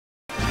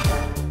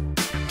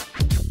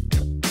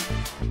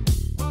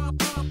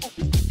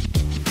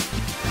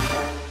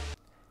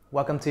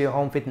Welcome to your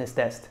home fitness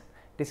test.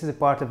 This is a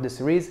part of the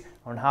series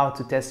on how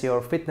to test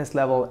your fitness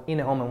level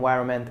in a home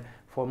environment.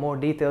 For more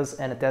details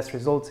and the test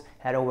results,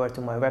 head over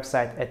to my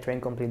website at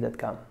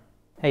traincomplete.com.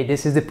 Hey,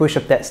 this is the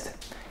push-up test.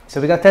 So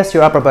we're gonna test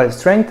your upper body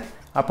strength,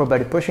 upper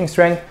body pushing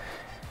strength,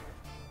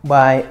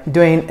 by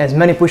doing as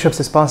many push-ups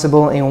as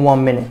possible in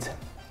 1 minute.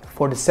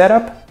 For the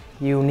setup,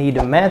 you need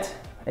a mat.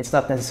 It's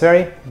not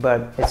necessary,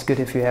 but it's good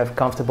if you have a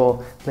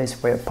comfortable place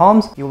for your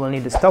palms. You will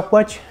need a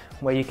stopwatch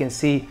where you can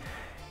see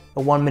a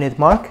 1 minute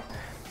mark,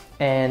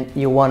 and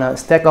you want to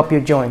stack up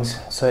your joints.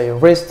 So your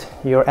wrist,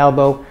 your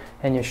elbow,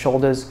 and your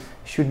shoulders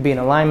should be in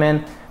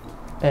alignment.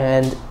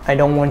 And I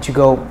don't want you to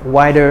go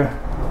wider,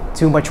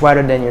 too much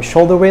wider than your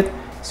shoulder width.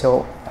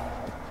 So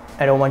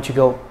I don't want you to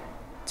go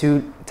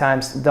 2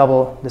 times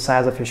double the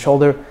size of your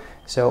shoulder.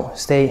 So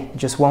stay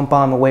just 1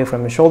 palm away from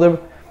your shoulder,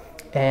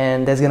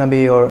 and that's gonna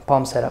be your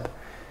palm setup.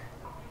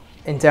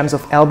 In terms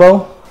of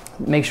elbow,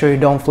 make sure you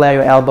don't flare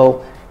your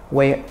elbow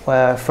way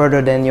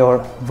further than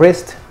your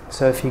wrist.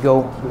 So if you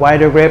go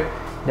wider grip,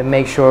 then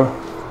make sure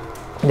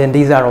then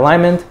these are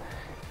alignment.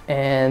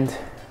 And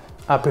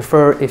I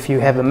prefer, if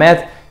you have a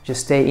mat,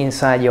 just stay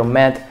inside your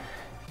mat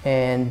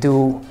and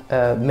do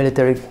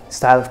military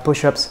style of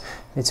push-ups.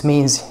 It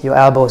means your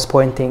elbow is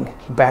pointing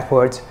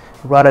backwards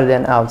rather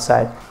than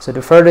outside. So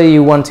the further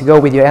you want to go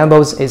with your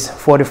elbows is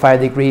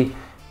 45-degree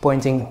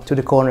pointing to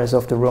the corners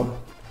of the room.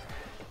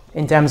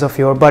 In terms of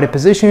your body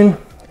position,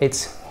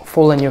 it's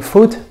full in your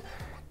foot,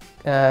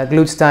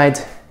 glutes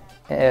tight,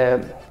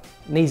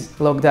 knees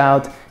locked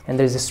out, and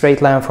there's a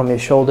straight line from your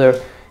shoulder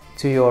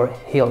to your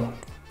heel.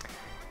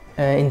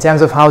 In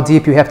terms of how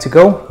deep you have to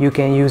go, you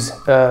can use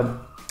a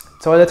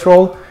toilet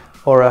roll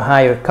or a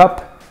higher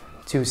cup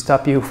to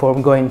stop you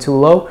from going too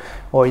low,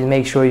 or you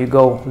make sure you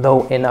go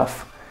low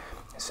enough.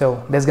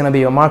 So that's gonna be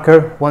your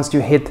marker. Once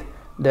you hit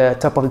the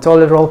top of the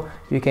toilet roll,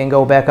 you can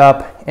go back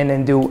up and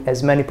then do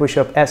as many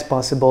push-ups as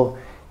possible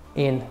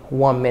in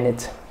 1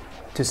 minute.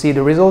 To see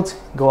the results,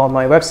 go on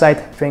my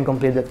website,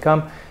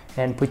 traincomplete.com,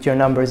 and put your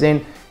numbers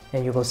in,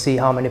 and you will see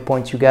how many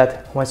points you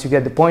get. Once you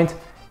get the point,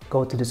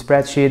 go to the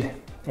spreadsheet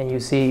and you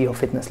see your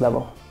fitness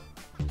level.